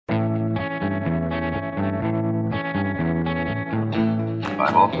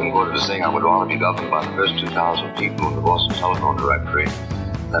I've often quoted as saying I would rather be governed by the first 2,000 people in the Boston Telephone Directory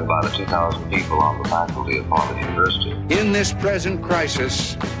than by the 2,000 people on the faculty of Harvard University. In this present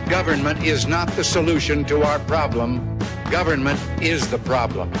crisis, government is not the solution to our problem. Government is the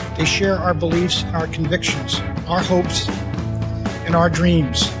problem. They share our beliefs, our convictions, our hopes, and our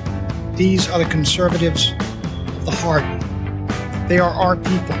dreams. These are the conservatives of the heart. They are our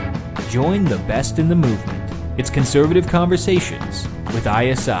people. Join the best in the movement. It's Conservative Conversations with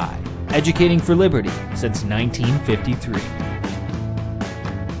ISI, educating for liberty since 1953.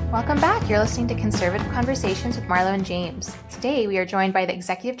 Welcome back. You're listening to Conservative Conversations with Marlo and James. Today, we are joined by the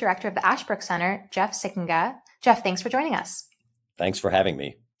Executive Director of the Ashbrook Center, Jeff Sikkenga. Jeff, thanks for joining us. Thanks for having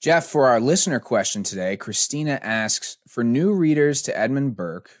me. Jeff, for our listener question today, Christina asks, for new readers to Edmund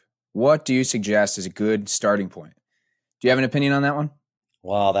Burke, what do you suggest is a good starting point? Do you have an opinion on that one?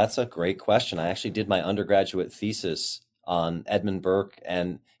 Wow, that's a great question. I actually did my undergraduate thesis on Edmund Burke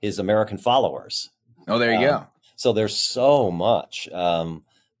and his American followers. Oh, there you go. So there's so much.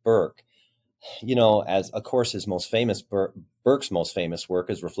 Burke, you know, as of course his most famous, Burke's most famous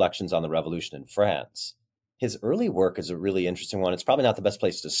work is Reflections on the Revolution in France. His early work is a really interesting one. It's probably not the best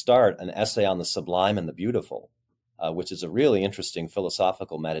place to start, an essay on the Sublime and the Beautiful, which is a really interesting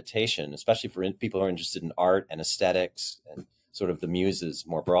philosophical meditation, especially for people who are interested in art and aesthetics and sort of the muses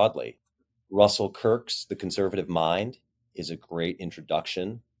more broadly. Russell Kirk's The Conservative Mind is a great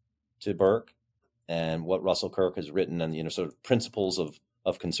introduction to Burke and what Russell Kirk has written and, you know, sort of principles of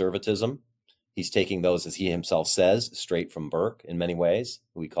conservatism. He's taking those, as he himself says, straight from Burke in many ways,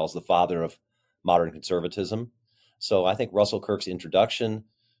 who he calls the father of modern conservatism. So I think Russell Kirk's introduction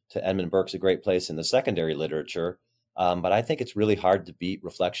to Edmund Burke's a great place in the secondary literature. But I think it's really hard to beat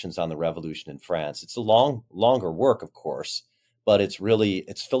Reflections on the Revolution in France. It's a longer work, of course, but it's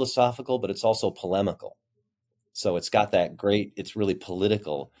philosophical, but it's also polemical. So it's got that it's really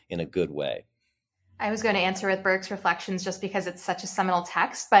political in a good way. I was going to answer with Burke's Reflections just because it's such a seminal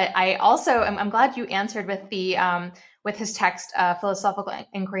text, but I'm glad you answered with with his text, Philosophical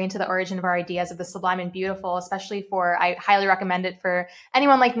Inquiry into the Origin of Our Ideas of the Sublime and Beautiful, especially I highly recommend it for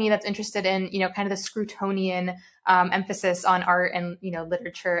anyone like me that's interested in, you know, kind of the Scrutonian emphasis on art and, you know,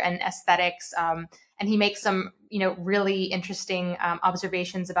 literature and aesthetics. And he makes some, you know, really interesting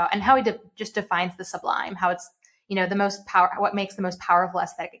observations about, and how he just defines the sublime, how it's, you know, what makes the most powerful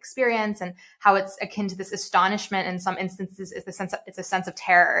aesthetic experience, and how it's akin to this astonishment. In some instances, it's a sense of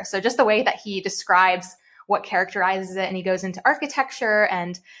terror. So just the way that he describes what characterizes it, and he goes into architecture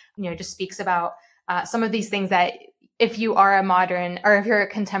and, you know, just speaks about some of these things that if you are a modern, or if you're a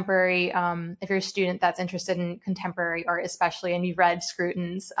contemporary, if you're a student that's interested in contemporary art, especially, and you've read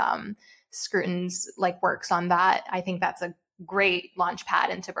Scruton's like works on that, I think that's a great launch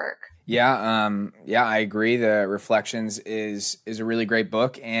pad into Burke. Yeah, I agree. The Reflections is a really great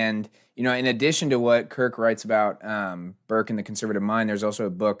book. And, you know, in addition to what Kirk writes about Burke and the Conservative Mind, there's also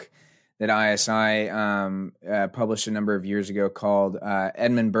a book that ISI published a number of years ago called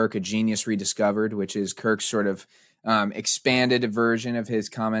Edmund Burke, A Genius Rediscovered, which is Kirk's sort of expanded version of his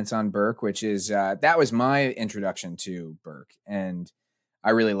comments on Burke, which is, that was my introduction to Burke. And I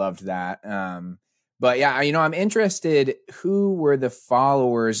really loved that. But yeah, you know, I'm interested, who were the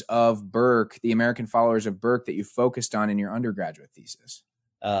followers of Burke, the American followers of Burke that you focused on in your undergraduate thesis?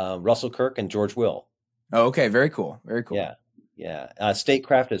 Russell Kirk and George Will. Oh, okay. Very cool. Very cool. Yeah.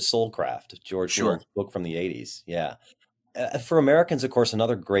 Statecraft is Soulcraft, George Will's book from the 80s. Yeah. For Americans, of course,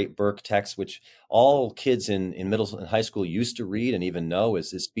 another great Burke text, which all kids in middle and high school used to read and even know,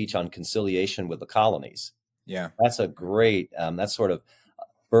 is his speech on conciliation with the colonies. Yeah. That's a great, that's sort of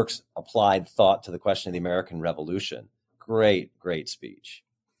Burke's applied thought to the question of the American Revolution. Great speech.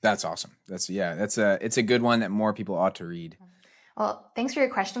 That's awesome. It's a good one that more people ought to read. Well, thanks for your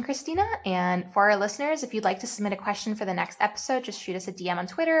question, Christina. And for our listeners, if you'd like to submit a question for the next episode, just shoot us a DM on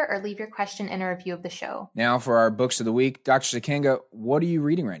Twitter or leave your question in a review of the show. Now for our books of the week, Dr. Sikkenga, what are you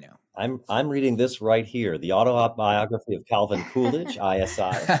reading right now? I'm reading this right here, the Autobiography of Calvin Coolidge,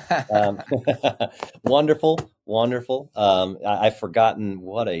 ISI. Wonderful. I've forgotten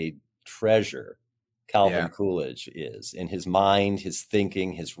what a treasure Calvin Coolidge is in his mind, his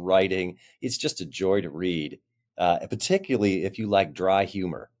thinking, his writing. It's just a joy to read, particularly if you like dry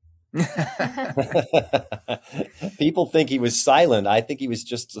humor. People think he was silent. I think he was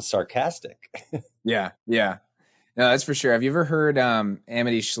just sarcastic. Yeah. No, that's for sure. Have you ever heard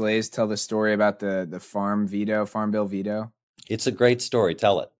Amity Shlaes tell the story about the farm bill veto? It's a great story.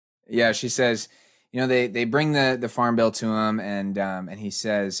 Tell it. Yeah, she says, you know, they bring the farm bill to him, and he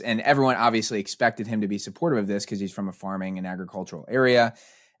says, and everyone obviously expected him to be supportive of this because he's from a farming and agricultural area,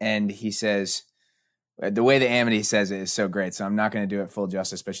 and he says, the way that Amity says it is so great. So I'm not going to do it full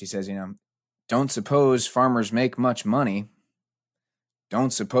justice, but she says, don't suppose farmers make much money.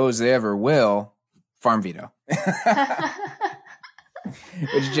 Don't suppose they ever will. Farm veto.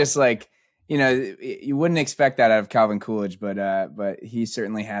 Which is just like, you wouldn't expect that out of Calvin Coolidge, but he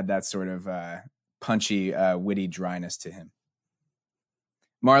certainly had that sort of punchy, witty dryness to him.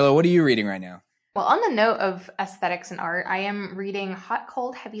 Marlo, what are you reading right now? Well, on the note of aesthetics and art, I am reading Hot,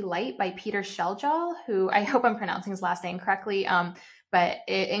 Cold, Heavy, Light by Peter Schjeldahl, who I hope I'm pronouncing his last name correctly, but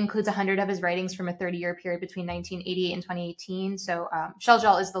it includes 100 of his writings from a 30-year period between 1988 and 2018. So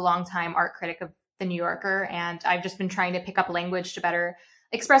Schjeldahl is the longtime art critic of The New Yorker, and I've just been trying to pick up language to better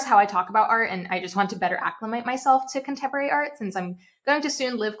express how I talk about art, and I just want to better acclimate myself to contemporary art since I'm going to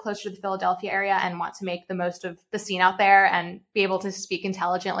soon live closer to the Philadelphia area and want to make the most of the scene out there and be able to speak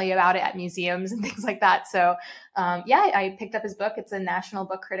intelligently about it at museums and things like that. So I picked up his book. It's a National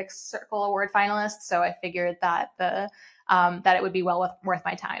Book Critics Circle Award finalist, so I figured that that it would be well worth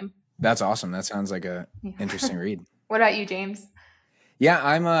my time. That's awesome. That sounds like a interesting read. What about you, James? Yeah,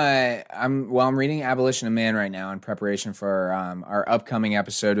 I'm reading Abolition of Man right now in preparation for our upcoming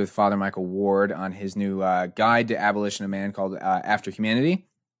episode with Father Michael Ward on his new guide to Abolition of Man called After Humanity.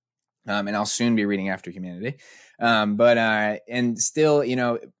 And I'll soon be reading After Humanity. And still,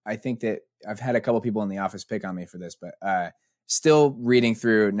 I think that I've had a couple people in the office pick on me for this, but still reading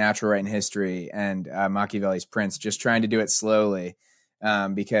through Natural Right and History and Machiavelli's Prince, just trying to do it slowly.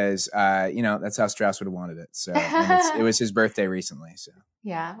 Because that's how Strauss would have wanted it. So it was his birthday recently. So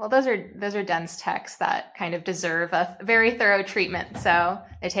yeah, well, those are dense texts that kind of deserve a very thorough treatment. So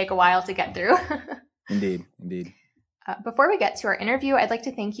they take a while to get through. Indeed. Before we get to our interview, I'd like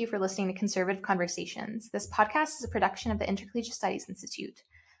to thank you for listening to Conservative Conversations. This podcast is a production of the Intercollegiate Studies Institute.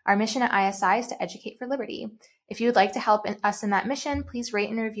 Our mission at ISI is to educate for liberty. If you would like to help us in that mission, please rate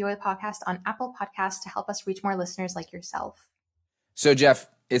and review the podcast on Apple Podcasts to help us reach more listeners like yourself. So, Jeff,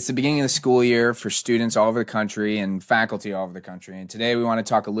 it's the beginning of the school year for students all over the country and faculty all over the country. And today we want to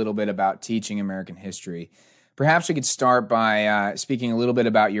talk a little bit about teaching American history. Perhaps we could start by speaking a little bit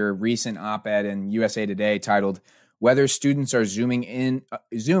about your recent op-ed in USA Today titled, "Whether Students Are Zooming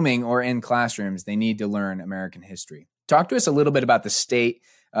or in Classrooms, They Need to Learn American History." Talk to us a little bit about the state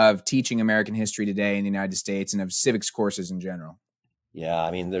of teaching American history today in the United States and of civics courses in general.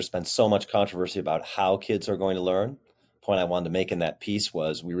 Yeah, there's been so much controversy about how kids are going to learn. Point I wanted to make in that piece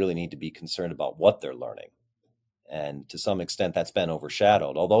was we really need to be concerned about what they're learning. And to some extent, that's been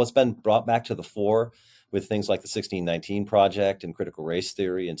overshadowed, although it's been brought back to the fore with things like the 1619 Project and critical race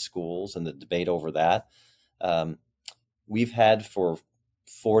theory in schools and the debate over that. We've had for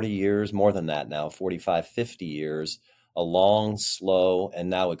 40 years, more than that now, 45, 50 years, a long, slow, and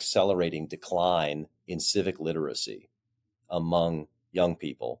now accelerating decline in civic literacy among young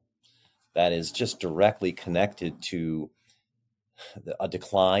people. That is just directly connected to a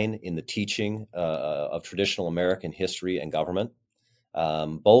decline in the teaching of traditional American history and government,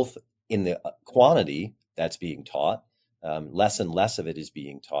 both in the quantity that's being taught, less and less of it is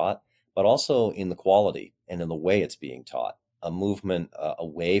being taught, but also in the quality and in the way it's being taught. A movement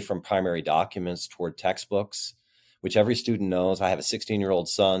away from primary documents toward textbooks, which every student knows. I have a 16-year-old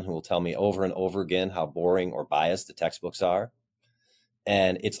son who will tell me over and over again how boring or biased the textbooks are.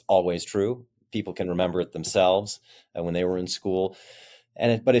 And it's always true. People can remember it themselves when they were in school.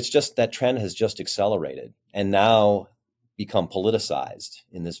 But it's just that trend has just accelerated and now become politicized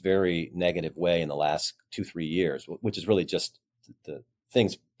in this very negative way in the last 2-3 years, which is really just the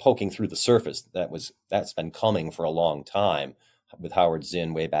things poking through the surface that's been coming for a long time with Howard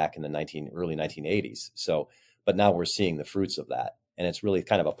Zinn way back in the early 1980s. So, but now we're seeing the fruits of that. And it's really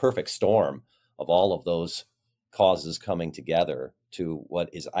kind of a perfect storm of all of those causes coming together to what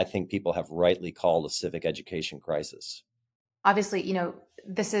is, I think people have rightly called a civic education crisis. Obviously,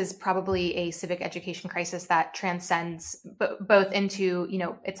 this is probably a civic education crisis that transcends both into,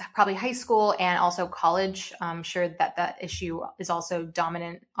 it's probably high school and also college. I'm sure that issue is also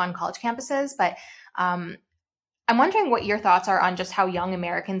dominant on college campuses, but I'm wondering what your thoughts are on just how young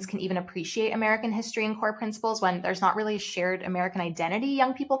Americans can even appreciate American history and core principles when there's not really a shared American identity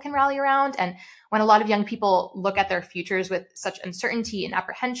young people can rally around. And when a lot of young people look at their futures with such uncertainty and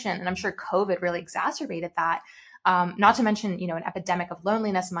apprehension, and I'm sure COVID really exacerbated that, not to mention, an epidemic of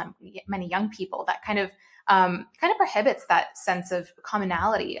loneliness among many young people that kind of prohibits that sense of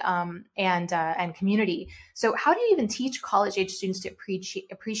commonality and community. So how do you even teach college-age students to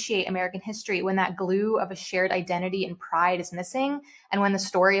appreciate American history when that glue of a shared identity and pride is missing, and when the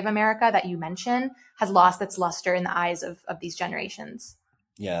story of America that you mentioned has lost its luster in the eyes of these generations?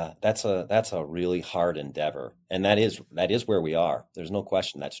 Yeah, that's a really hard endeavor, and that is where we are. There's no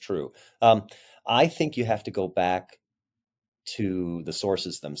question that's true. I think you have to go back to the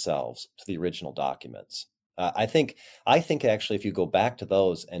sources themselves, to the original documents. I think actually, if you go back to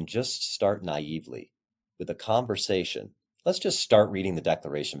those and just start naively with a conversation, let's just start reading the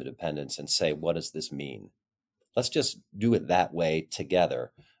Declaration of Independence and say, what does this mean? Let's just do it that way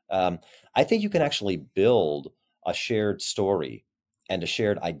together. I think you can actually build a shared story and a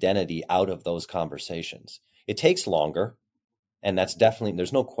shared identity out of those conversations. It takes longer, and that's definitely,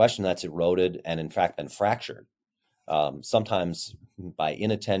 there's no question that's eroded and in fact been fractured, sometimes by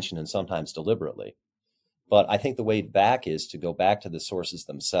inattention and sometimes deliberately. But I think the way back is to go back to the sources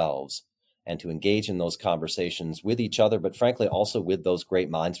themselves and to engage in those conversations with each other, but frankly also with those great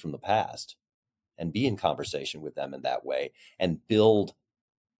minds from the past, and be in conversation with them in that way and build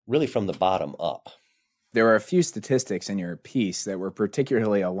really from the bottom up. There were a few statistics in your piece that were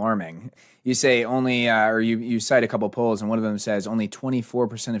particularly alarming. You say only, or you cite a couple polls, and one of them says only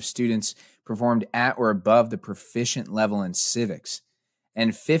 24% of students performed at or above the proficient level in civics,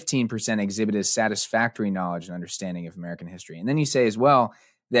 and 15% exhibited satisfactory knowledge and understanding of American history. And then you say as well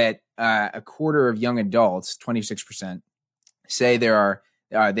that a quarter of young adults, 26%, say they are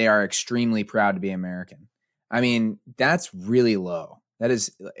extremely proud to be American. I mean, that's really low. That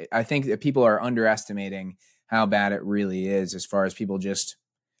is, I think that people are underestimating how bad it really is as far as people just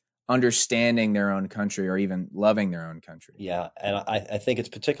understanding their own country or even loving their own country. Yeah, and I think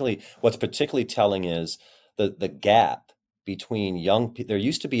what's particularly telling is the gap between young people. There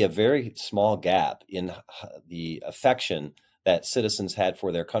used to be a very small gap in the affection that citizens had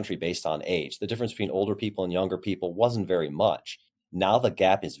for their country based on age. The difference between older people and younger people wasn't very much. Now the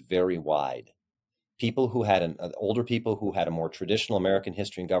gap is very wide. People who had older people who had a more traditional American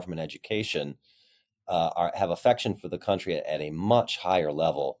history and government education have affection for the country at a much higher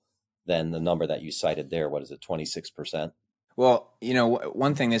level than the number that you cited there. What is it, 26%? Well,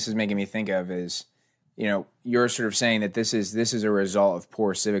 one thing this is making me think of is, you're sort of saying that this is a result of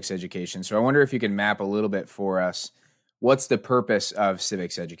poor civics education. So I wonder if you can map a little bit for us. What's the purpose of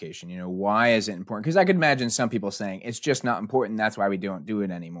civics education? Why is it important? Because I could imagine some people saying it's just not important. That's why we don't do it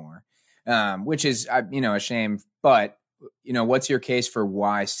anymore. Which is, a shame. But, what's your case for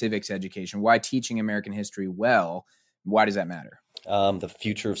why civics education, why teaching American history well, why does that matter? The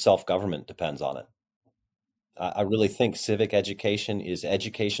future of self-government depends on it. I really think civic education is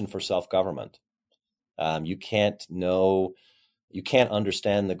education for self-government. You can't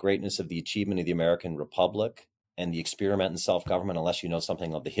understand the greatness of the achievement of the American Republic and the experiment in self-government unless you know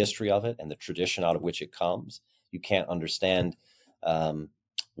something of the history of it and the tradition out of which it comes. You can't understand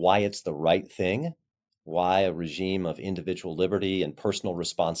why it's the right thing, why a regime of individual liberty and personal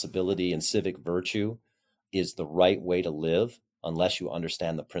responsibility and civic virtue is the right way to live unless you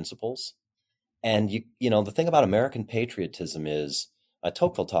understand the principles. And the thing about American patriotism is,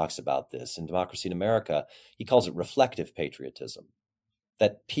 Tocqueville talks about this in Democracy in America. He calls it reflective patriotism,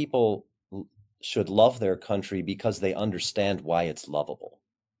 that people should love their country because they understand why it's lovable.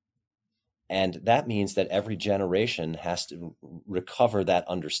 And that means that every generation has to recover that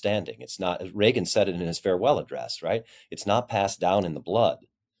understanding. It's not, as Reagan said it in his farewell address, right? It's not passed down in the blood.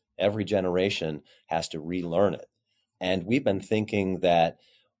 Every generation has to relearn it. And we've been thinking that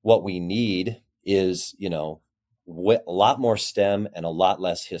what we need is, a lot more STEM and a lot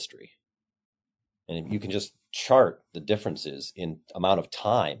less history. And you can just chart the differences in amount of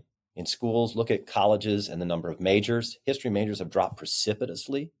time in schools. Look at colleges and the number of majors. History majors have dropped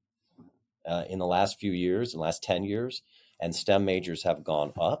precipitously in the last few years, in the last 10 years, and STEM majors have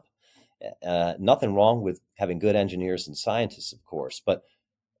gone up. Nothing wrong with having good engineers and scientists, of course, but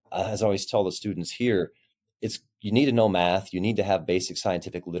as I always tell the students here, you need to know math, you need to have basic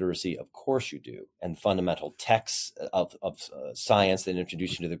scientific literacy, of course you do, and fundamental texts of science that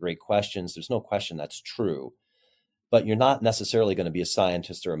introduce you to the great questions. There's no question that's true, but you're not necessarily going to be a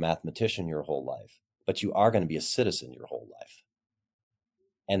scientist or a mathematician your whole life, but you are going to be a citizen your whole life.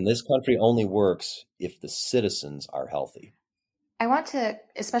 And this country only works if the citizens are healthy. I want to,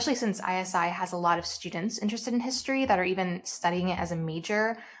 especially since ISI has a lot of students interested in history that are even studying it as a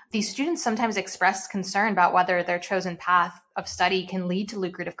major, these students sometimes express concern about whether their chosen path of study can lead to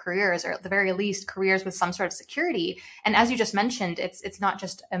lucrative careers, or at the very least careers with some sort of security. And as you just mentioned, it's not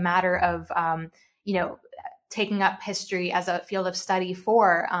just a matter of, taking up history as a field of study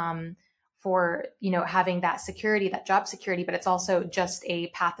for having that security, that job security, but it's also just a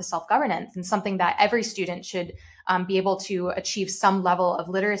path to self-governance and something that every student should be able to achieve some level of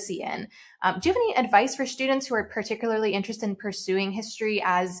literacy in. Do you have any advice for students who are particularly interested in pursuing history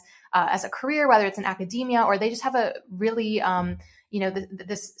as a career, whether it's in academia or they just have a really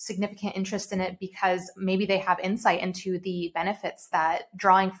this significant interest in it because maybe they have insight into the benefits that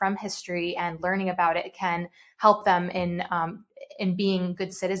drawing from history and learning about it can help them in being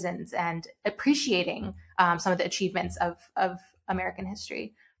good citizens and appreciating some of the achievements of American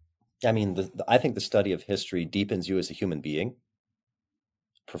history. I mean, I think the study of history deepens you as a human being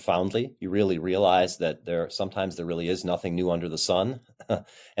profoundly. You really realize that sometimes there really is nothing new under the sun,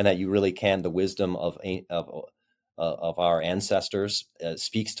 and that you really can. The wisdom of our ancestors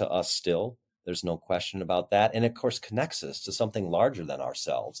speaks to us still. There's no question about that, and of course connects us to something larger than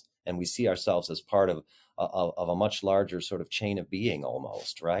ourselves, and we see ourselves as part of a much larger sort of chain of being,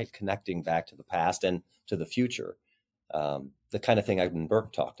 almost, right? Connecting back to the past and to the future, the kind of thing Edmund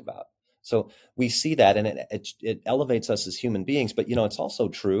Burke talked about. So we see that, and it elevates us as human beings. But, it's also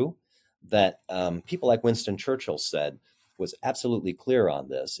true that people like Winston Churchill was absolutely clear on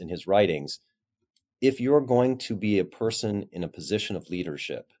this in his writings. If you're going to be a person in a position of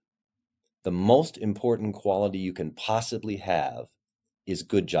leadership, the most important quality you can possibly have is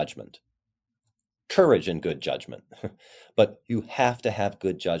good judgment. Courage and good judgment. But you have to have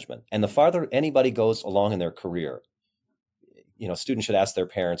good judgment. And the farther anybody goes along in their career, students should ask their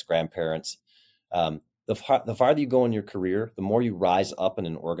parents, grandparents. The farther you go in your career, the more you rise up in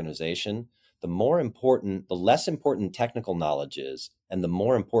an organization, the less important technical knowledge is, and the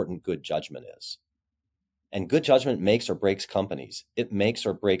more important good judgment is. And good judgment makes or breaks companies. It makes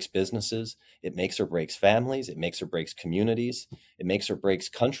or breaks businesses. It makes or breaks families. It makes or breaks communities. It makes or breaks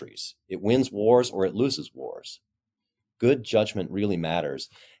countries. It wins wars or it loses wars. Good judgment really matters.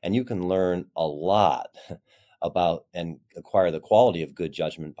 And you can learn a lot about and acquire the quality of good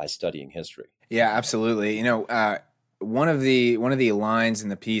judgment by studying history. Yeah, absolutely. One of the lines in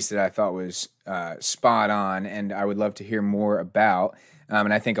the piece that I thought was spot on, and I would love to hear more about,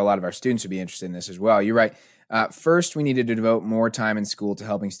 and I think a lot of our students would be interested in this as well. You're right. First, we needed to devote more time in school to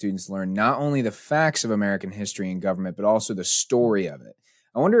helping students learn not only the facts of American history and government, but also the story of it.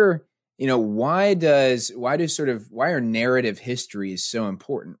 I wonder, why are narrative histories so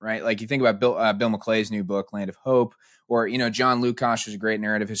important, right? Like you think about Bill McClay's new book, Land of Hope, or, John Lukacs is a great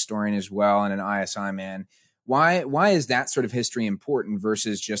narrative historian as well and an ISI man. Why is that sort of history important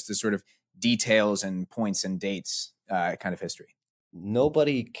versus just the sort of details and points and dates kind of history?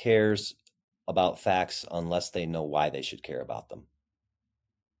 Nobody cares about facts unless they know why they should care about them.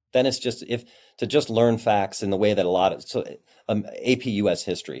 Then it's to just learn facts in the way that AP US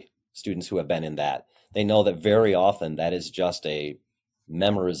history, students who have been in that, they know that very often that is just a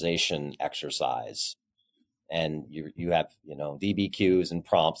memorization exercise. And you have, DBQs and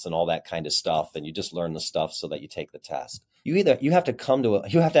prompts and all that kind of stuff. And you just learn the stuff so that you take the test. You have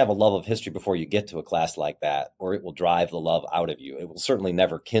to have a love of history before you get to a class like that, or it will drive the love out of you. It will certainly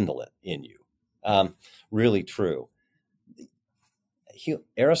never kindle it in you. Really true.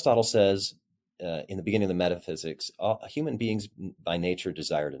 Aristotle says in the beginning of the Metaphysics, human beings by nature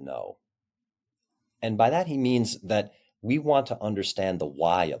desire to know. And by that, he means that we want to understand the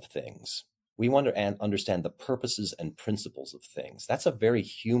why of things. We want to understand the purposes and principles of things. That's a very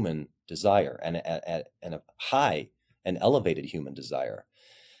human desire and a high and elevated human desire.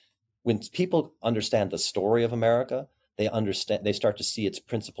 When people understand the story of America, they start to see its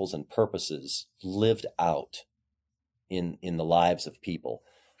principles and purposes lived out in the lives of people.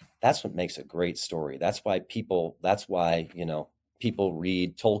 That's what makes a great story. That's why people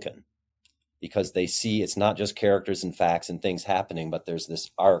read Tolkien, because they see it's not just characters and facts and things happening, but there's this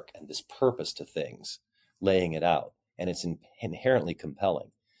arc and this purpose to things, laying it out, and it's inherently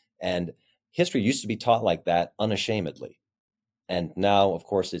compelling. And history used to be taught like that unashamedly. And now, of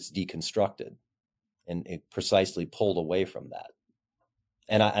course, it's deconstructed and it precisely pulled away from that.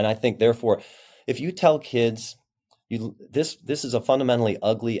 And I think, therefore, if you tell kids, this is a fundamentally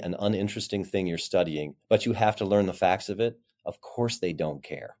ugly and uninteresting thing you're studying, but you have to learn the facts of it, of course they don't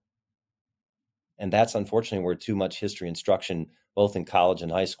care. And that's unfortunately where too much history instruction, both in college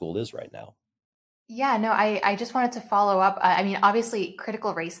and high school, is right now. Yeah, no, I just wanted to follow up. I mean, obviously,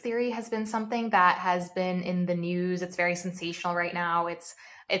 critical race theory has been something that has been in the news. It's very sensational right now. It's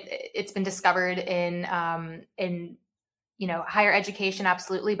been discovered in higher education,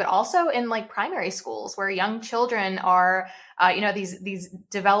 absolutely, but also in like primary schools where young children are, these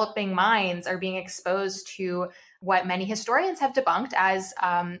developing minds are being exposed to what many historians have debunked as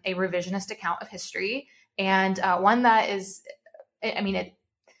a revisionist account of history, and one that is,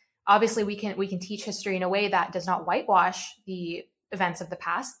 obviously we can teach history in a way that does not whitewash the events of the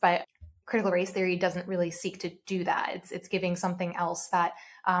past, but critical race theory doesn't really seek to do that. It's giving something else that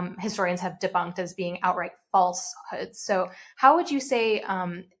historians have debunked as being outright falsehoods. So how would you say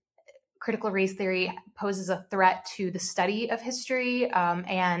critical race theory poses a threat to the study of history,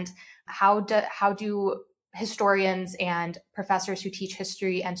 and how do historians and professors who teach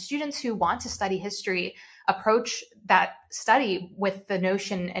history and students who want to study history approach that study with the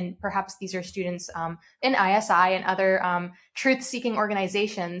notion, and perhaps these are students in ISI and other truth-seeking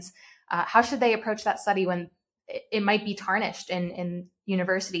organizations, how should they approach that study when it might be tarnished in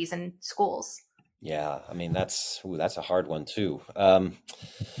universities and schools? Yeah, I mean, that's a hard one too.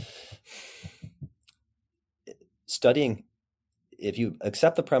 Studying, if you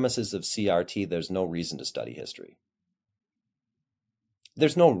accept the premises of CRT, there's no reason to study history.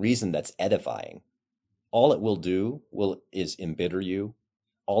 There's no reason that's edifying. All it will do is embitter you.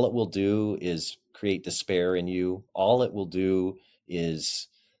 All it will do is create despair in you. All it will do is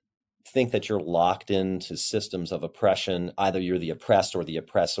think that you're locked into systems of oppression. Either you're the oppressed or the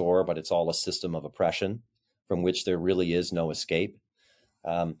oppressor, but it's all a system of oppression from which there really is no escape.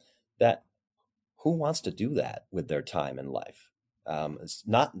 Who wants to do that with their time in life? It's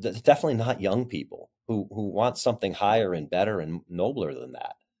definitely not young people who want something higher and better and nobler than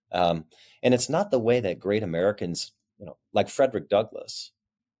that. And it's not the way that great Americans, like Frederick Douglass,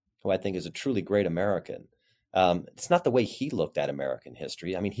 who I think is a truly great American. It's not the way he looked at American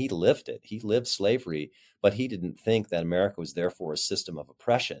history. I mean, he lived it. He lived slavery, but he didn't think that America was therefore a system of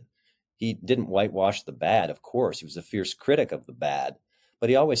oppression. He didn't whitewash the bad, of course. He was a fierce critic of the bad, but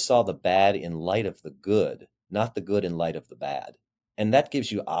he always saw the bad in light of the good, not the good in light of the bad. And that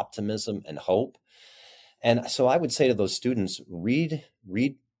gives you optimism and hope. And so I would say to those students, read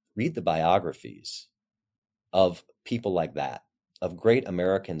the biographies of people like that, of great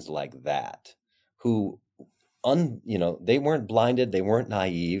Americans like that, who, they weren't blinded, they weren't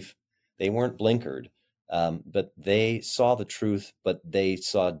naive, they weren't blinkered, but they saw the truth, but they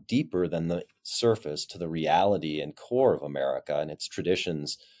saw deeper than the surface to the reality and core of America and its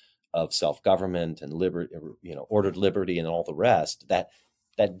traditions of self-government and liberty, ordered liberty and all the rest that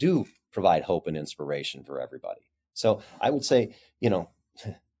do provide hope and inspiration for everybody. So I would say,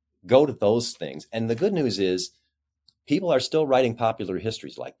 go to those things. And the good news is people are still writing popular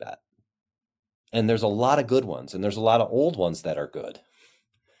histories like that. And there's a lot of good ones, and there's a lot of old ones that are good.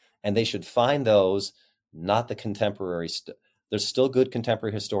 And they should find those, not the contemporary stuff. There's still good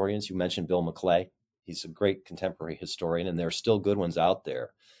contemporary historians. You mentioned Bill McClay. He's a great contemporary historian, and there are still good ones out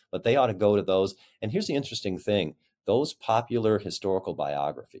there. But they ought to go to those. And here's the interesting thing. Those popular historical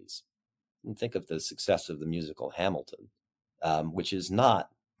biographies, and think of the success of the musical Hamilton, which is not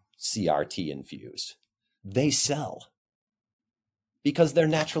CRT infused. They sell because they're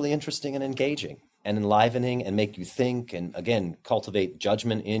naturally interesting and engaging and enlivening and make you think and, again, cultivate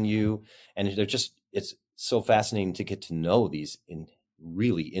judgment in you. And it's so fascinating to get to know these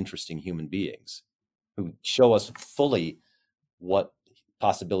really interesting human beings who show us fully what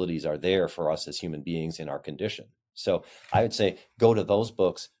possibilities are there for us as human beings in our condition. So I would say go to those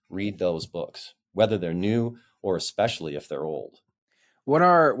books, read those books, whether they're new or especially if they're old. What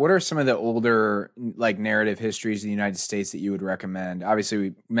are some of the older narrative histories of the United States that you would recommend? Obviously,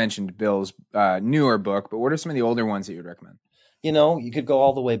 we mentioned Bill's newer book, but what are some of the older ones that you would recommend? You could go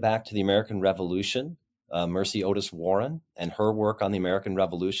all the way back to the American Revolution. Mercy Otis Warren and her work on the American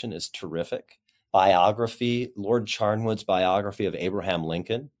Revolution is terrific. Biography, Lord Charnwood's biography of Abraham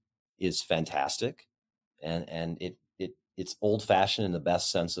Lincoln is fantastic. And it's old-fashioned in the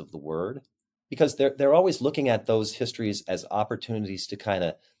best sense of the word, because they're always looking at those histories as opportunities to kind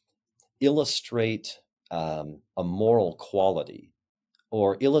of illustrate a moral quality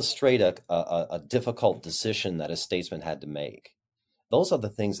or illustrate a difficult decision that a statesman had to make. Those are the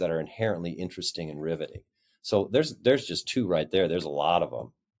things that are inherently interesting and riveting. So there's just two right there. There's a lot of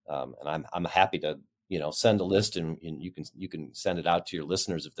them, and I'm happy to send a list, and you can send it out to your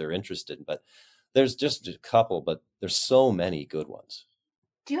listeners if they're interested. But there's just a couple, but there's so many good ones.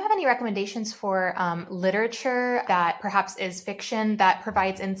 Do you have any recommendations for literature that perhaps is fiction that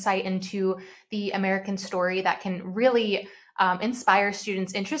provides insight into the American story that can really inspire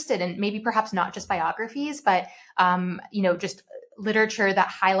students interested in maybe perhaps not just biographies, but just literature that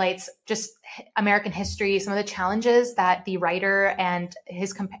highlights just American history, some of the challenges that the writer and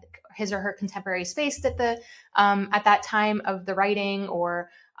his or her contemporaries faced at that time of the writing, or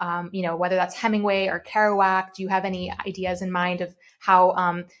whether that's Hemingway or Kerouac? Do you have any ideas in mind of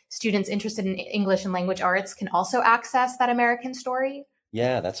how students interested in English and language arts can also access that American story?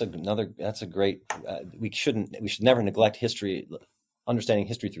 Yeah, that's a great, we should never neglect history, understanding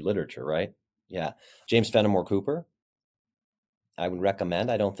history through literature, right? Yeah. James Fenimore Cooper, I would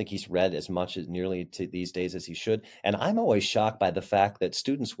recommend. I don't think he's read as much as nearly to these days as he should. And I'm always shocked by the fact that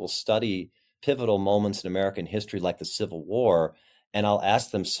students will study pivotal moments in American history like the Civil War And I'll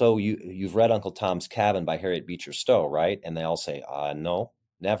ask them, so you've read Uncle Tom's Cabin by Harriet Beecher Stowe, right? And they all say, no,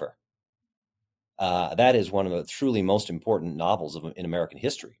 never. That is one of the truly most important novels in American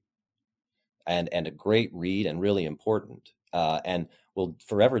history, and a great read and really important, and will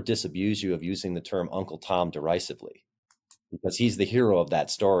forever disabuse you of using the term Uncle Tom derisively, because he's the hero of that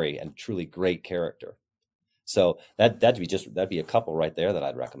story and truly great character. So that'd be a couple right there that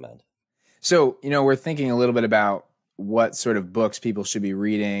I'd recommend. So, we're thinking a little bit about what sort of books people should be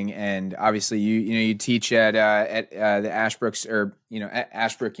reading, and obviously you teach at the Ashbrooks, or at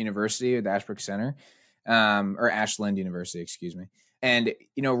Ashbrook University, or the Ashbrook Center, or Ashland University, excuse me. And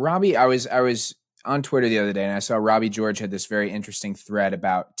Robbie, I was on Twitter the other day, and I saw Robbie George had this very interesting thread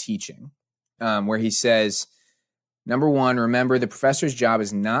about teaching, where he says, number one, remember the professor's job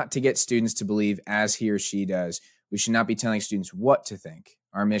is not to get students to believe as he or she does. We should not be telling students what to think.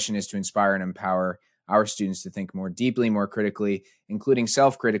 Our mission is to inspire and empower our students to think more deeply, more critically, including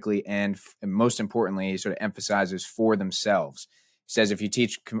self-critically, and most importantly, he sort of emphasizes for themselves. He says, if you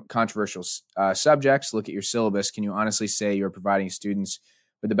teach controversial subjects, look at your syllabus. Can you honestly say you're providing students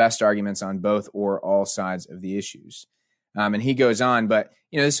with the best arguments on both or all sides of the issues? And he goes on, but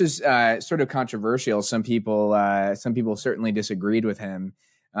this is sort of controversial. Some people certainly disagreed with him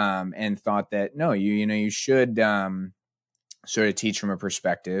and thought that no, you should sort of teach from a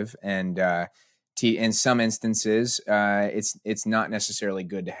perspective, and in some instances, it's not necessarily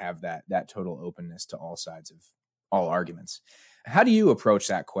good to have that total openness to all sides of all arguments. How do you approach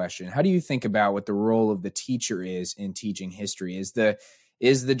that question? How do you think about what the role of the teacher is in teaching history? Is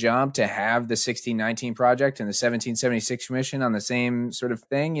the job to have the 1619 Project and the 1776 Commission on the same sort of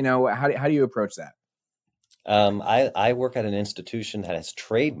thing? How do you approach that? I work at an institution that has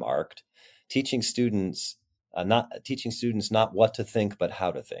trademarked teaching students not what to think, but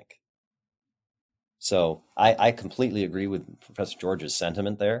how to think. So I completely agree with Professor George's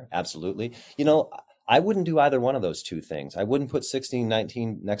sentiment there. Absolutely. I wouldn't do either one of those two things. I wouldn't put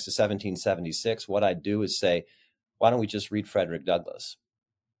 1619 next to 1776. What I'd do is say, why don't we just read Frederick Douglass?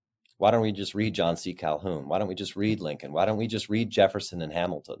 Why don't we just read John C. Calhoun? Why don't we just read Lincoln? Why don't we just read Jefferson and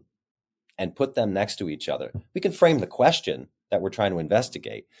Hamilton and put them next to each other? We can frame the question that we're trying to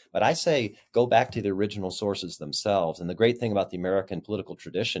investigate, but I say go back to the original sources themselves. And the great thing about the American political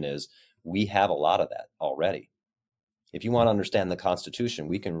tradition is we have a lot of that already. If you want to understand the Constitution,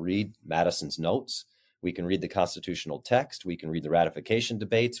 we can read Madison's notes. We can read the constitutional text. We can read the ratification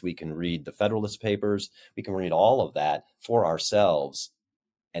debates. We can read the Federalist Papers. We can read all of that for ourselves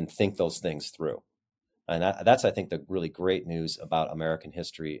and think those things through. And that's, I think, the really great news about American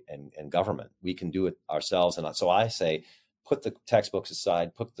history and government. We can do it ourselves. And so I say, put the textbooks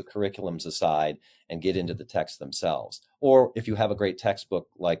aside, put the curriculums aside, and get into the texts themselves. Or if you have a great textbook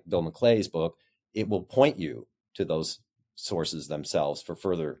like Bill McClay's book, it will point you to those sources themselves for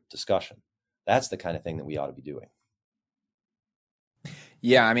further discussion. That's the kind of thing that we ought to be doing.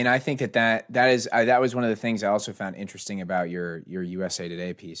 Yeah, I mean, I think that was one of the things I also found interesting about your USA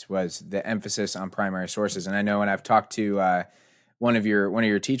Today piece was the emphasis on primary sources. And I know when I've talked to one of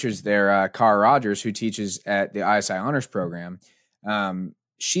your teachers there, Cara Rogers, who teaches at the ISI Honors Program,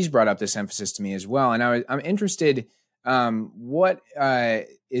 she's brought up this emphasis to me as well. And I'm interested, what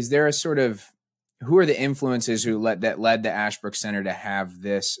is there a sort of, who are the influences that led the Ashbrook Center to have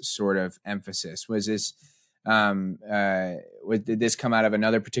this sort of emphasis? Was this did this come out of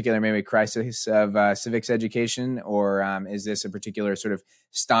another particular maybe crisis of civics education, or is this a particular sort of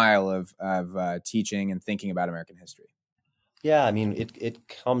style of teaching and thinking about American history? Yeah, I mean, it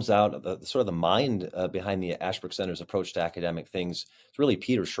comes out of the mind behind the Ashbrook Center's approach to academic things. It's really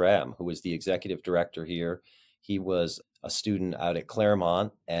Peter Schramm, who was the executive director here. He was a student out at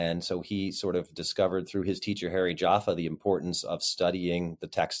Claremont, and so he sort of discovered through his teacher, Harry Jaffa, the importance of studying the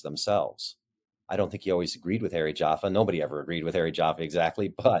texts themselves. I don't think he always agreed with Harry Jaffa. Nobody ever agreed with Harry Jaffa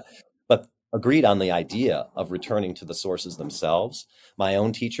exactly, but agreed on the idea of returning to the sources themselves. My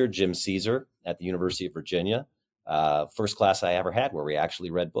own teacher, Jim Caesar at the University of Virginia, first class I ever had where we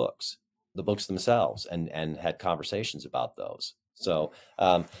actually read books, the books themselves, and had conversations about those. So,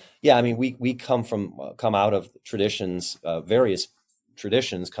 yeah, I mean, we come out of traditions, various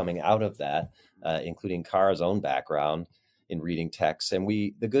traditions coming out of that, including Cara's own background in reading texts. And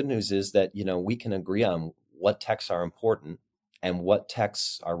the good news is that, we can agree on what texts are important and what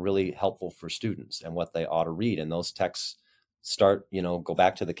texts are really helpful for students and what they ought to read. And those texts go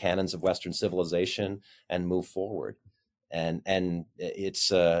back to the canons of Western civilization and move forward. And it's,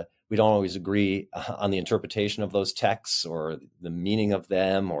 we don't always agree on the interpretation of those texts or the meaning of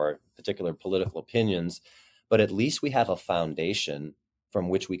them or particular political opinions, but at least we have a foundation from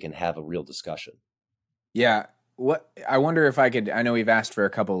which we can have a real discussion. Yeah. what I wonder if I could, I know we've asked for a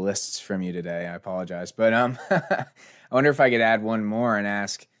couple lists from you today. I apologize, but I wonder if I could add one more and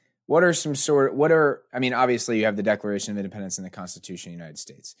ask, I mean, obviously you have the Declaration of Independence and the Constitution of the United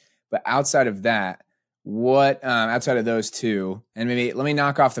States, but outside of that, outside of those two, and maybe let me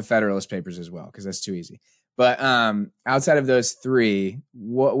knock off the Federalist Papers as well, because that's too easy. But outside of those three,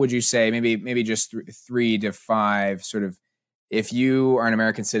 what would you say, maybe just 3 to 5 sort of, if you are an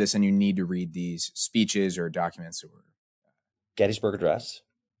American citizen, you need to read these speeches or documents? Or Gettysburg Address,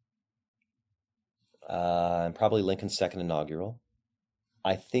 and probably Lincoln's second inaugural.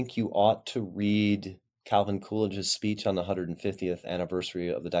 I think you ought to read Calvin Coolidge's speech on the 150th anniversary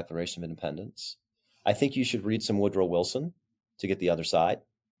of the Declaration of Independence. I think you should read some Woodrow Wilson to get the other side.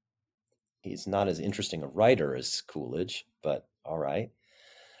 He's not as interesting a writer as Coolidge, but all right.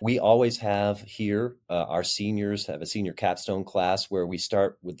 We always have here, our seniors have a senior capstone class where we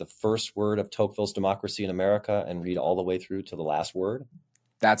start with the first word of Tocqueville's Democracy in America and read all the way through to the last word.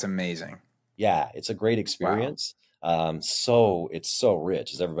 That's amazing. Yeah, it's a great experience. Wow. So it's so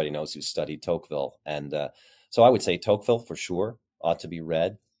rich, as everybody knows who studied Tocqueville. And so I would say Tocqueville for sure ought to be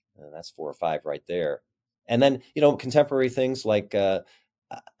read. That's 4 or 5 right there. And then, contemporary things like,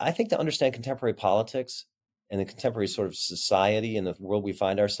 I think to understand contemporary politics and the contemporary sort of society and the world we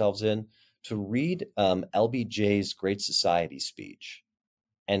find ourselves in, to read LBJ's Great Society speech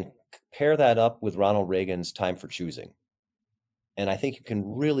and pair that up with Ronald Reagan's Time for Choosing. And I think you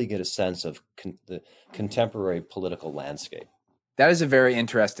can really get a sense of the contemporary political landscape. That is a very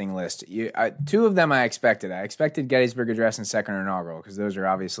interesting list. 2 of them I expected. I expected Gettysburg Address and Second Inaugural, because those are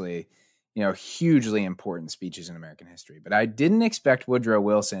obviously, hugely important speeches in American history. But I didn't expect Woodrow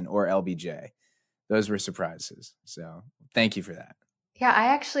Wilson or LBJ. Those were surprises. So thank you for that. Yeah, I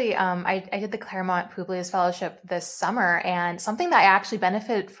actually, I did the Claremont Publius Fellowship this summer, and something that I actually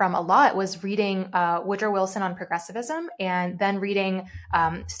benefited from a lot was reading Woodrow Wilson on progressivism, and then reading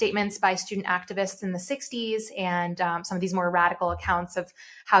statements by student activists in the 60s, and some of these more radical accounts of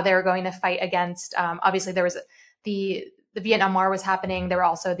how they were going to fight against, obviously there was the Vietnam War was happening. There were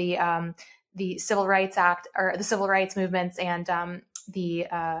also the Civil Rights Act, or the Civil Rights movements, and the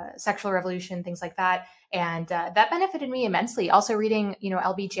sexual revolution, things like that. And that benefited me immensely. Also reading,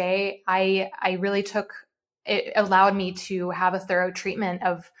 LBJ, I really it allowed me to have a thorough treatment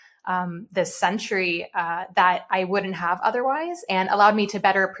of this century that I wouldn't have otherwise, and allowed me to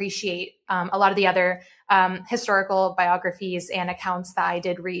better appreciate a lot of the other historical biographies and accounts that I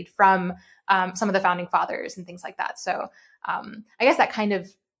did read from some of the founding fathers and things like that. So I guess that kind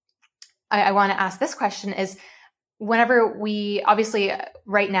of, I want to ask this question is, whenever we, obviously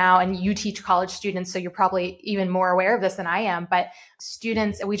right now, and you teach college students, so you're probably even more aware of this than I am, but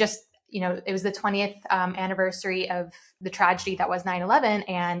students, we just, it was the 20th anniversary of the tragedy that was 9/11.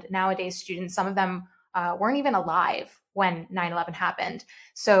 And nowadays students, some of them weren't even alive when 9/11 happened.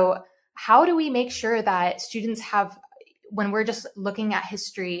 So how do we make sure that students have, when we're just looking at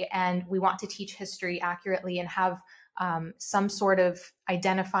history and we want to teach history accurately and have some sort of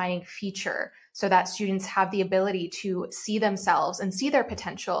identifying feature, so that students have the ability to see themselves and see their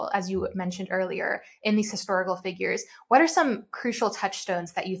potential, as you mentioned earlier, in these historical figures? What are some crucial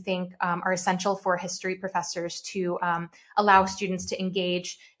touchstones that you think are essential for history professors to allow students to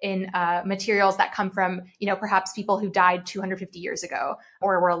engage in materials that come from, perhaps people who died 250 years ago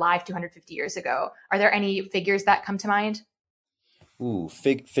or were alive 250 years ago? Are there any figures that come to mind? Ooh,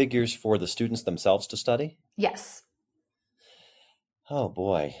 figures for the students themselves to study? Yes. Oh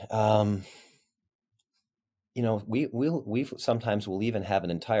boy. We sometimes will even have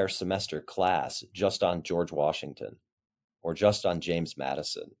an entire semester class just on George Washington or just on James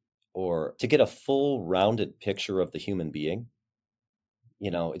Madison, or to get a full rounded picture of the human being.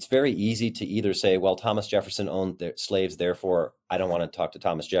 It's very easy to either say, well, Thomas Jefferson owned slaves, therefore I don't want to talk to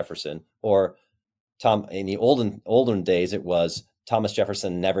Thomas Jefferson, or in the olden days, it was Thomas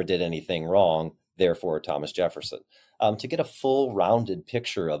Jefferson never did anything wrong, therefore Thomas Jefferson. To get a full rounded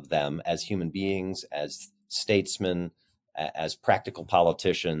picture of them as human beings, as statesmen, as practical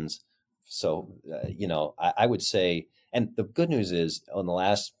politicians. So, I would say, and the good news is, in the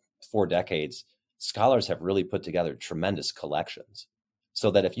last 4 decades, scholars have really put together tremendous collections,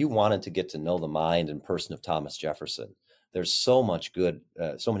 so that if you wanted to get to know the mind and person of Thomas Jefferson, there's so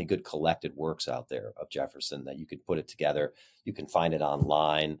many good collected works out there of Jefferson that you could put it together. You can find it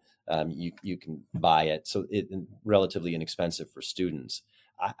online. You can buy it. So it's relatively inexpensive for students.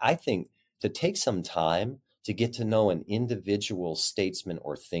 I think to take some time to get to know an individual statesman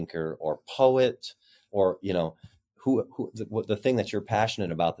or thinker or poet, or, the thing that you're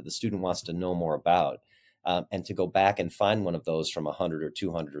passionate about, that the student wants to know more about, and to go back and find one of those from 100 or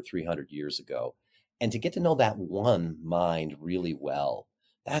 200 or 300 years ago, And to get to know that one mind really well,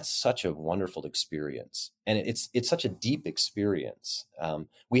 that's such a wonderful experience. And it's such a deep experience.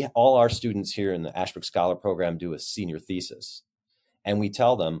 All our students here in the Ashbrook Scholar Program do a senior thesis. And we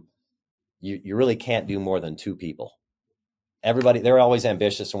tell them, you really can't do more than 2 people. Everybody, they're always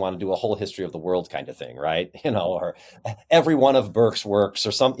ambitious and want to do a whole history of the world kind of thing, right? Or every one of Burke's works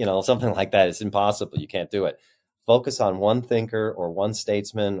or something like that. It's impossible. You can't do it. Focus on one thinker or one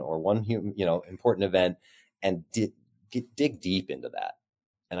statesman or one important event and dig deep into that.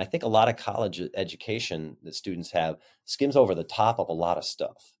 And I think a lot of college education that students have skims over the top of a lot of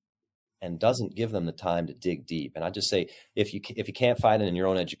stuff and doesn't give them the time to dig deep. And I just say, if you can't find it in your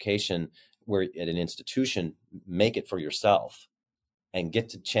own education, where at an institution, make it for yourself and get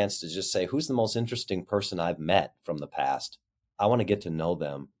the chance to just say, who's the most interesting person I've met from the past? I want to get to know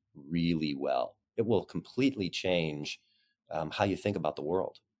them really well. It will completely change how you think about the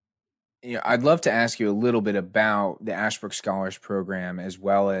world. Yeah, I'd love to ask you a little bit about the Ashbrook Scholars Program, as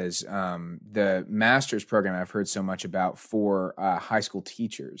well as the master's program I've heard so much about for high school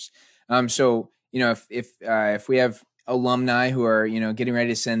teachers. So, if we have alumni who are, getting ready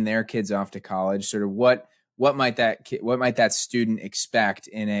to send their kids off to college, sort of what might that student expect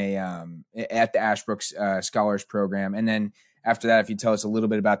in at the Ashbrook Scholars Program? And then after that, if you tell us a little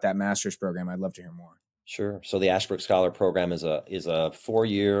bit about that master's program, I'd love to hear more. Sure. So the Ashbrook Scholar Program is a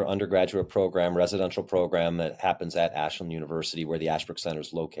 4-year undergraduate program, residential program that happens at Ashland University, where the Ashbrook Center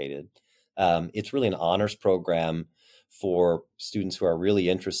is located. It's really an honors program for students who are really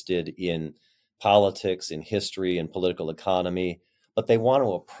interested in politics, in history, and political economy, but they want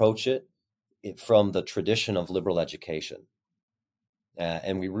to approach it from the tradition of liberal education.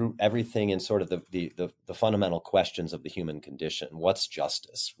 And we root everything in sort of the fundamental questions of the human condition. What's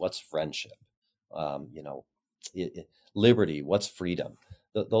justice? What's friendship? Liberty, what's freedom?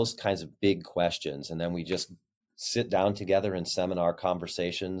 Those kinds of big questions. And then we just sit down together in seminar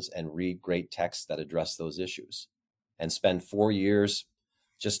conversations and read great texts that address those issues and spend 4 years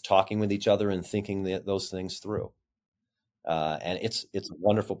just talking with each other and thinking those things through. And it's a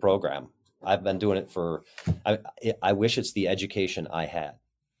wonderful program. I've been doing it I wish it's the education I had.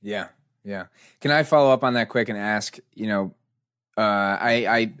 Yeah. Yeah. Can I follow up on that quick and ask,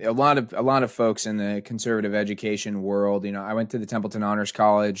 a lot of folks in the conservative education world, I went to the Templeton Honors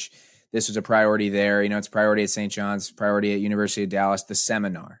College. This was a priority there. It's a priority at St. John's, priority at University of Dallas, the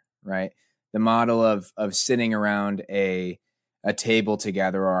seminar, right? The model of sitting around a table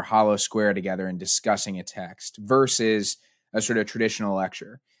together or a hollow square together and discussing a text versus a sort of traditional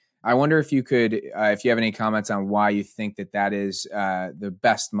lecture. I wonder if you could, if you have any comments on why you think that is the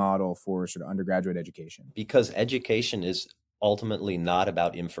best model for sort of undergraduate education. Because education is ultimately not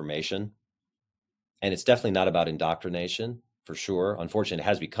about information, and it's definitely not about indoctrination, for sure. Unfortunately, it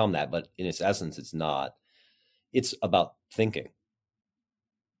has become that, but in its essence, it's not. It's about thinking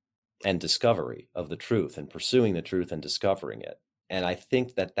and discovery of the truth and pursuing the truth and discovering it. And I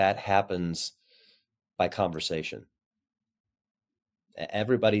think that happens by conversation.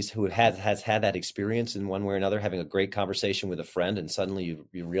 Everybody's who has had that experience in one way or another, having a great conversation with a friend, and suddenly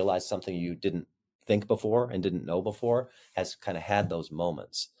you realize something you didn't think before and didn't know before, has kind of had those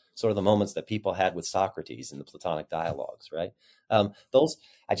moments, sort of the moments that people had with Socrates in the Platonic dialogues, right? Those,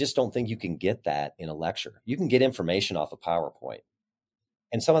 I just don't think you can get that in a lecture. You can get information off a PowerPoint,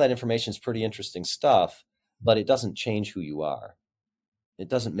 and some of that information is pretty interesting stuff, but it doesn't change who you are. It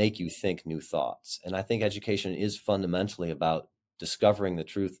doesn't make you think new thoughts. And I think education is fundamentally about discovering the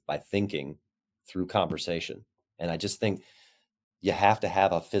truth by thinking through conversation. And I just think you have to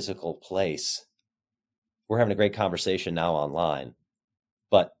have a physical place. We're having a great conversation now online,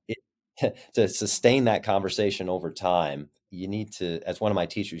 but to sustain that conversation over time, you need to, as one of my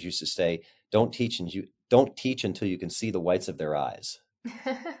teachers used to say, don't teach until you can see the whites of their eyes.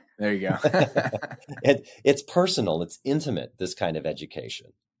 There you go. It's personal, it's intimate, this kind of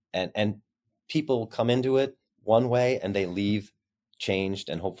education. And people come into it one way and they leave changed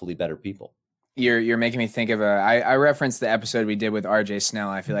and hopefully better people. You're making me think of I referenced the episode we did with RJ Snell.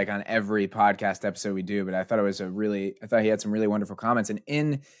 I feel like on every podcast episode we do, but I thought he had some really wonderful comments. And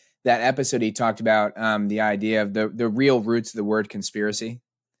in that episode, he talked about the idea of the real roots of the word conspiracy,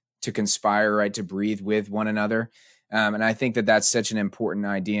 to conspire, right, to breathe with one another. And I think that's such an important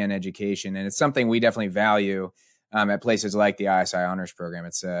idea in education. And it's something we definitely value at places like the ISI Honors Program.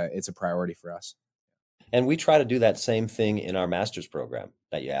 It's a priority for us. And we try to do that same thing in our master's program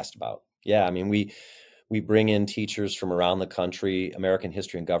that you asked about. Yeah, I mean, we bring in teachers from around the country, American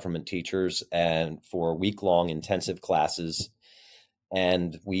history and government teachers, and for week-long intensive classes.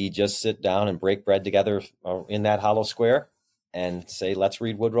 And we just sit down and break bread together in that hollow square and say, let's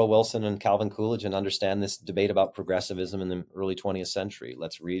read Woodrow Wilson and Calvin Coolidge and understand this debate about progressivism in the early 20th century.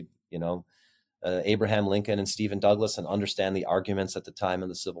 Let's read, Abraham Lincoln and Stephen Douglas and understand the arguments at the time of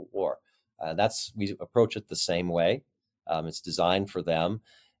the Civil War. We approach it the same way. It's designed for them.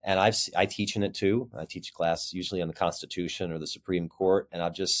 And I teach in it too. I teach a class usually on the Constitution or the Supreme Court. And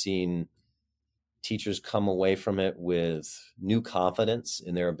I've just seen teachers come away from it with new confidence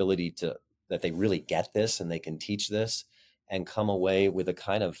in their ability that they really get this and they can teach this, and come away with a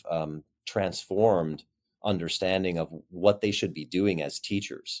kind of transformed understanding of what they should be doing as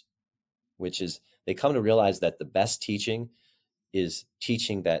teachers, which is they come to realize that the best teaching is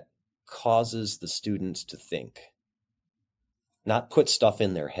teaching that causes the students to think, not put stuff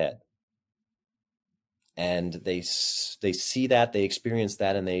in their head. And they see that, they experience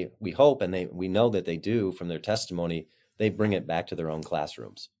that, and we hope, and we know that they do from their testimony, they bring it back to their own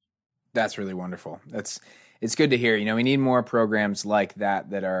classrooms. That's really wonderful. It's good to hear. We need more programs like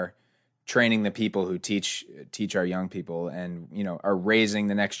that are training the people who teach our young people and, are raising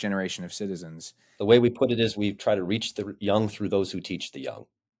the next generation of citizens. The way we put it is we try to reach the young through those who teach the young.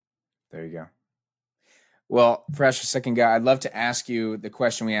 There you go. Well, Professor Sikkenga, I'd love to ask you the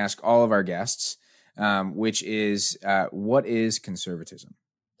question we ask all of our guests, which is, what is conservatism?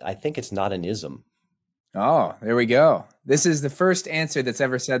 I think it's not an ism. Oh, there we go. This is the first answer that's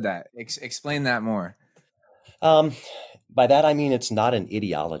ever said that. Explain that more. By that, I mean, it's not an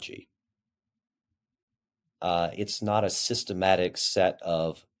ideology. It's not a systematic set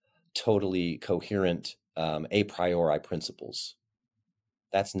of totally coherent a priori principles.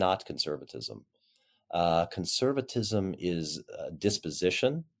 That's not conservatism. Conservatism is a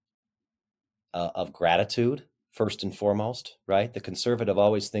disposition of gratitude, first and foremost, right? The conservative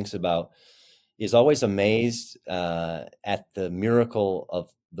is always amazed at the miracle of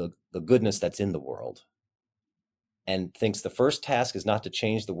the goodness that's in the world, and thinks the first task is not to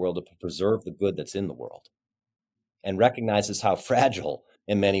change the world, but to preserve the good that's in the world, and recognizes how fragile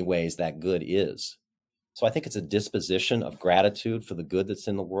in many ways that good is. So I think it's a disposition of gratitude for the good that's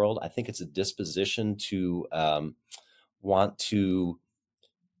in the world. I think it's a disposition to want to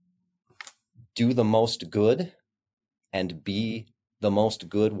do the most good and be the most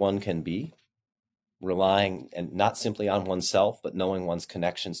good one can be, relying and not simply on oneself, but knowing one's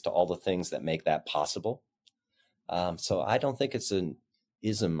connections to all the things that make that possible. So I don't think it's an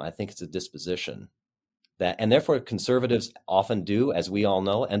ism. I think it's a disposition. And therefore conservatives often do, as we all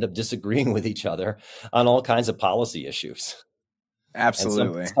know, end up disagreeing with each other on all kinds of policy issues.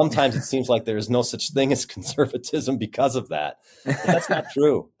 Absolutely. Sometimes it seems like there is no such thing as conservatism because of that. But that's not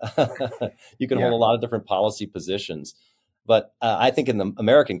true. You can hold a lot of different policy positions. But I think in the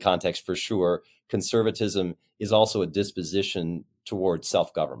American context, for sure, conservatism is also a disposition towards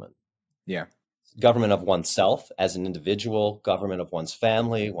self-government. Yeah. Government of oneself as an individual, government of one's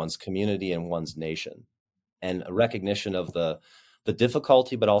family, one's community, and one's nation. And a recognition of the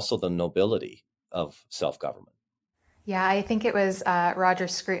difficulty, but also the nobility of self-government. Yeah, I think it was Roger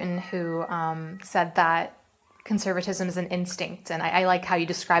Scruton who said that conservatism is an instinct, and I like how you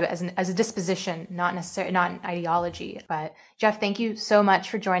describe it as a disposition, not necessarily not an ideology. But Jeff, thank you so much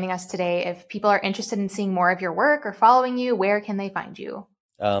for joining us today. If people are interested in seeing more of your work or following you, where can they find you?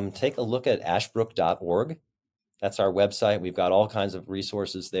 Take a look at ashbrook.org. That's our website. We've got all kinds of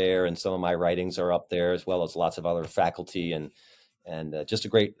resources there, and some of my writings are up there, as well as lots of other faculty and just a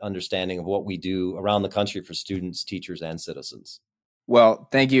great understanding of what we do around the country for students, teachers, and citizens. Well,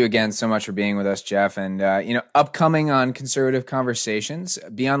 thank you again so much for being with us, Jeff. And, upcoming on Conservative Conversations,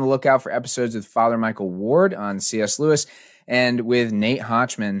 be on the lookout for episodes with Father Michael Ward on C.S. Lewis and with Nate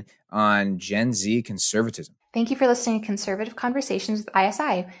Hotchman on Gen Z conservatism. Thank you for listening to Conservative Conversations with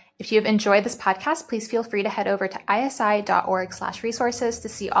ISI. If you have enjoyed this podcast, please feel free to head over to isi.org/resources to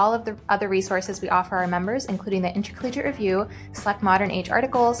see all of the other resources we offer our members, including the Intercollegiate Review, select modern age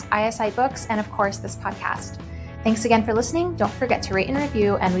articles, ISI books, and of course, this podcast. Thanks again for listening. Don't forget to rate and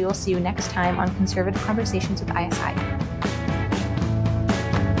review, and we will see you next time on Conservative Conversations with ISI.